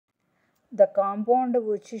The compound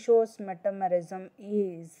which shows metamerism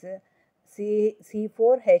is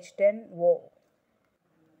C4H10O.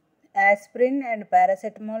 Aspirin and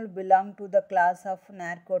paracetamol belong to the class of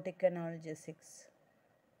narcotic analgesics.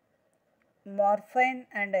 Morphine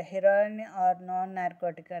and heroin are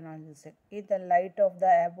non-narcotic analgesics. In the light of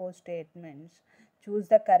the above statements, choose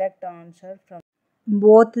the correct answer from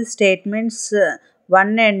both statements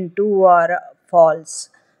 1 and 2 are false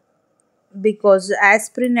because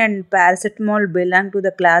aspirin and paracetamol belong to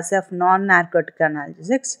the class of non-narcotic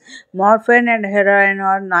analgesics. Morphine and heroin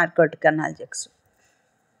are narcotic analgesics.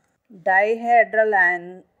 Dihedral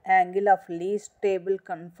angle of least stable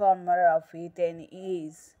conformer of ethane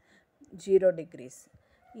is 0 degrees.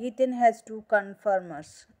 Ethane has two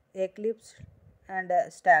conformers, eclipsed and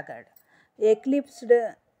staggered. Eclipsed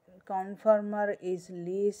conformer is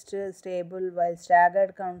least stable while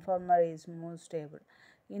staggered conformer is most stable.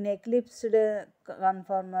 In eclipsed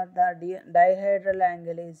conformer, the dihedral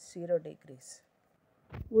angle is 0 degrees.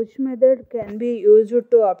 Which method can be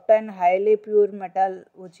used to obtain highly pure metal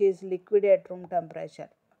which is liquid at room temperature?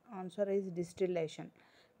 Answer is distillation.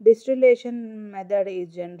 Distillation method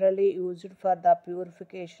is generally used for the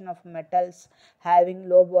purification of metals having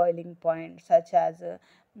low boiling point such as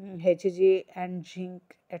Hg and zinc,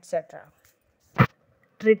 etc.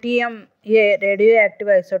 Tritium, a radioactive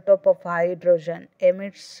isotope of hydrogen,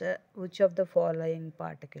 emits which of the following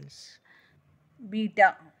particles?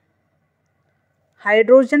 Beta.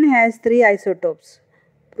 Hydrogen has three isotopes: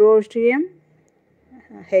 protium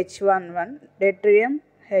H11, deuterium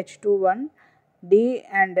H21, D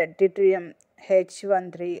and deuterium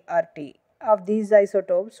H13 or T. Of these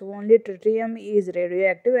isotopes, only tritium is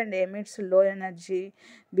radioactive and emits low energy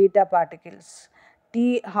beta particles.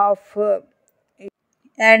 T of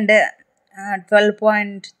and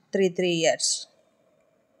 12.33 years.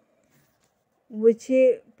 Which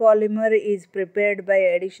polymer is prepared by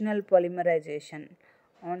additional polymerization?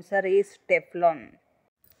 Answer is Teflon.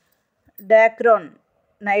 Dacron,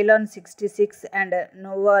 nylon 66 and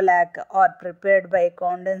Novolac are prepared by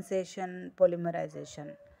condensation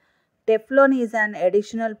polymerization. Teflon is an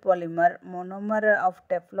additional polymer. Monomer of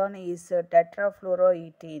Teflon is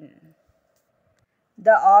tetrafluoroethene.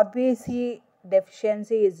 The RBC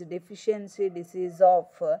deficiency is deficiency disease of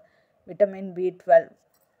vitamin B12.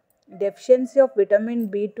 Deficiency of vitamin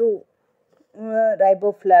B2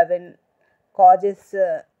 riboflavin causes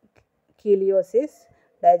cheiliosis,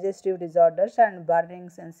 digestive disorders, and burning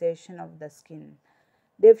sensation of the skin.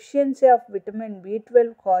 Deficiency of vitamin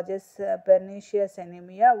B12 causes pernicious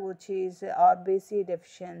anemia, which is RBC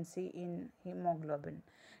deficiency in hemoglobin.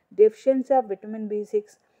 Deficiency of vitamin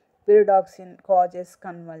B6 pyridoxine causes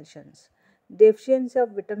convulsions. Deficiency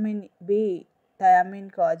of vitamin B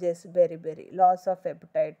thiamine causes beriberi, loss of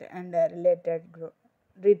appetite, and related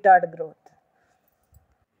retard growth.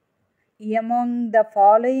 Among the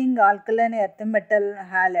following alkaline earth metal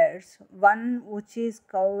halides, one which is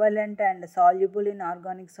covalent and soluble in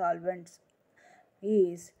organic solvents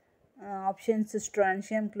is options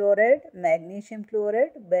strontium chloride, magnesium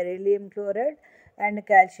chloride, beryllium chloride, and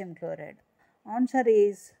calcium chloride. Answer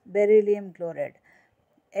is beryllium chloride.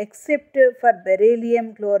 Except for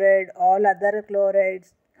beryllium chloride, all other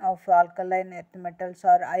chlorides of alkaline earth metals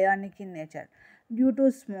are ionic in nature. Due to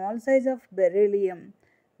small size of beryllium,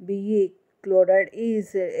 Be chloride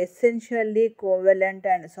is essentially covalent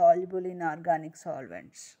and soluble in organic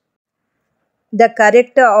solvents. The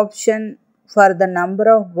correct option for the number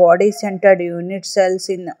of body-centered unit cells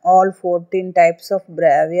in all 14 types of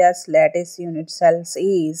Bravais lattice unit cells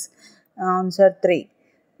is answer 3.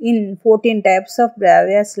 In 14 types of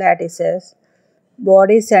Bravais lattices,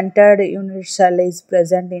 body-centered unit cell is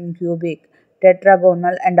present in cubic,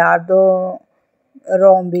 tetragonal, and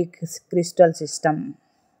orthorhombic crystal system.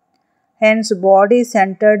 Hence,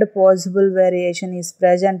 body-centered possible variation is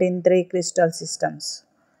present in three crystal systems.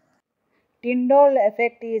 Tyndall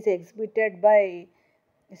effect is exhibited by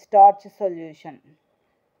starch solution.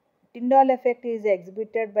 Tyndall effect is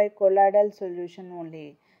exhibited by colloidal solution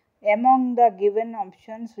only. Among the given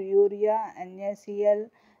options, urea, NaCl,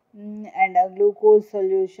 and glucose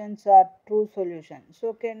solutions are true solutions,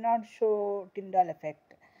 so cannot show Tyndall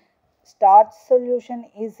effect. Starch solution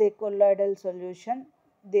is a colloidal solution,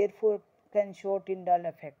 therefore can show Tyndall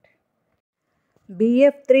effect.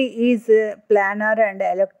 BF3 is a planar and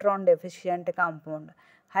electron deficient compound.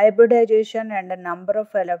 Hybridization and the number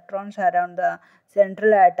of electrons around the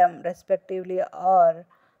central atom respectively are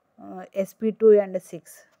sp2 and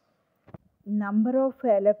 6. Number of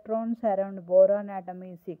electrons around boron atom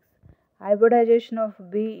is 6. Hybridization of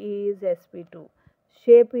B is sp2.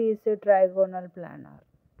 Shape is trigonal planar.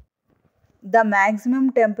 The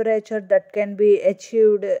maximum temperature that can be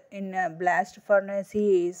achieved in a blast furnace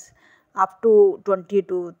is up to 20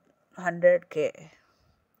 to 100 K.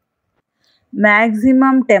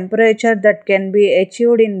 Maximum temperature that can be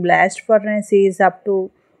achieved in blast furnace is up to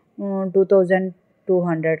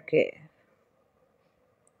 2200 K.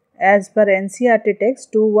 As per NCRT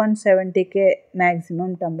text, 2170 K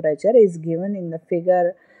maximum temperature is given in the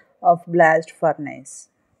figure of blast furnace.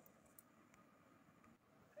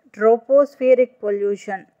 Tropospheric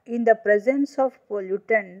pollution. In the presence of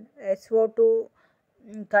pollutant, SO2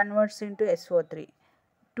 converts into SO3.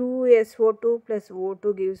 2SO2 plus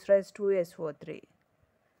O2 gives rise to SO3.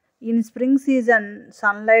 In spring season,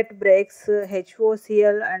 sunlight breaks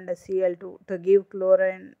HOCl and Cl2 to give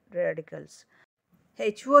chlorine radicals.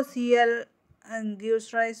 HOCl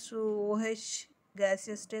gives rise to OH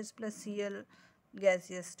gaseous state plus Cl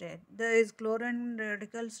gaseous state. There is chlorine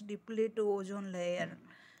radicals deplete ozone layer.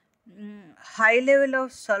 High level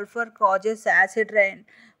of sulfur causes acid rain,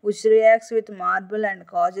 which reacts with marble and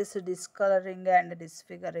causes discoloring and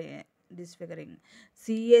disfiguring.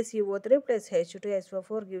 CaCO3 plus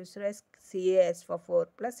H2SO4 gives rise CaSO4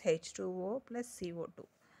 plus H2O plus CO2.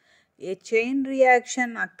 A chain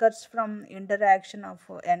reaction occurs from interaction of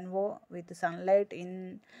NO with sunlight,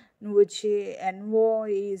 in which NO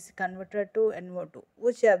is converted to NO2,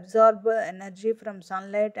 which absorbs energy from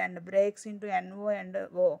sunlight and breaks into NO and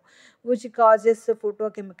O, which causes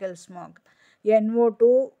photochemical smog.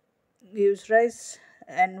 NO2 gives rise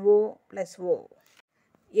NO plus O.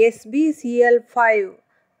 SbCl5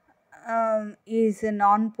 is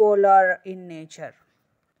non-polar in nature.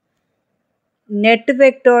 Net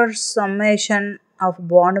vector summation of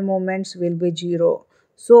bond moments will be 0.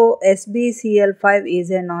 So SbCl5 is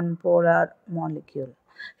a non-polar molecule.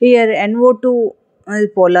 Here NO2 is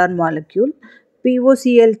polar molecule,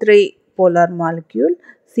 POCl3 polar molecule,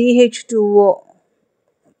 CH2O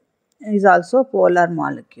is also polar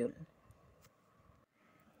molecule.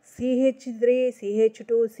 CH3,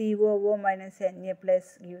 CH2, COO minus Na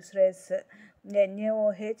plus gives rise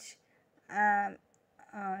NaOH.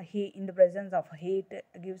 He in the presence of heat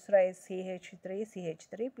gives rise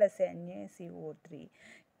CH3 plus NaCO3.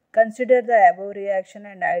 Consider the above reaction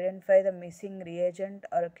and identify the missing reagent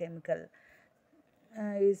or chemical.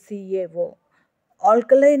 Is CaO.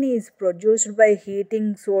 Alkaline is produced by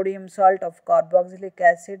heating sodium salt of carboxylic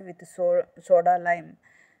acid with soda lime,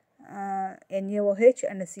 NaOH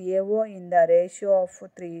and CaO in the ratio of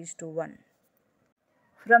 3:1.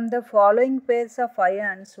 From the following pairs of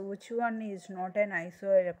ions, which one is not an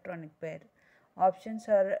isoelectronic pair? Options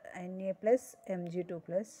are Na plus Mg2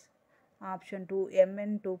 plus, option 2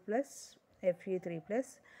 Mn2 plus Fe3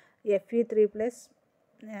 plus, Fe3 plus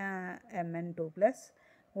Mn2 plus,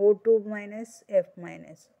 O2 minus F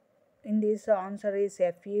minus. In this answer is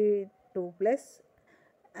Fe2 plus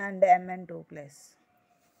and Mn2 plus.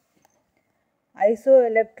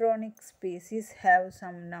 Isoelectronic species have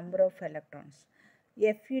some number of electrons.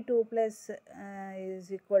 Fe2 plus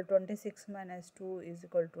is equal 26 minus 2 is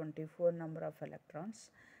equal 24 number of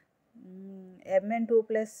electrons. Mn2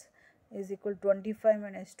 plus is equal 25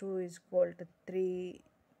 minus 2 is equal to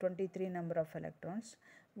 23 number of electrons.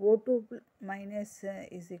 O2 minus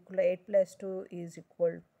is equal to 8 plus 2 is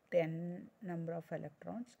equal 10 number of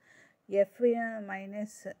electrons. F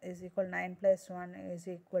minus is equal 9 plus 1 is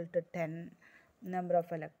equal to 10 number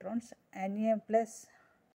of electrons. Na plus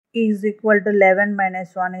is equal to 11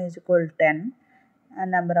 minus 1 is equal to 10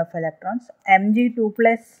 number of electrons. Mg2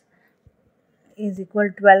 plus is equal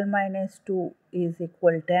to 12 minus 2 is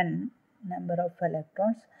equal to 10 number of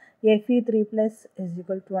electrons. Fe3 plus is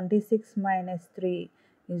equal to 26 minus 3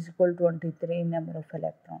 is equal to 23 number of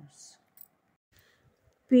electrons.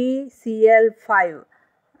 PCl5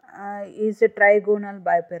 is a trigonal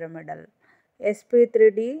bipyramidal.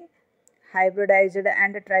 sp3d hybridized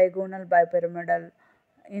and trigonal bipyramidal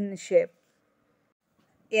in shape.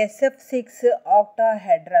 SF6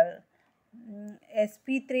 octahedral,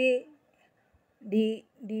 sp3d2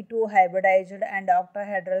 hybridized and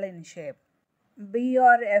octahedral in shape. B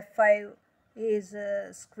or F5 is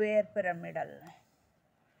square pyramidal.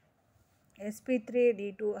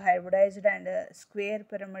 sp3d2 hybridized and square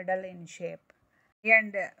pyramidal in shape.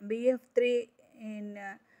 And BF3 in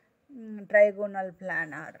trigonal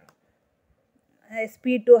planar.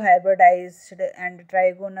 sp2 hybridized and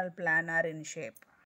trigonal planar in shape.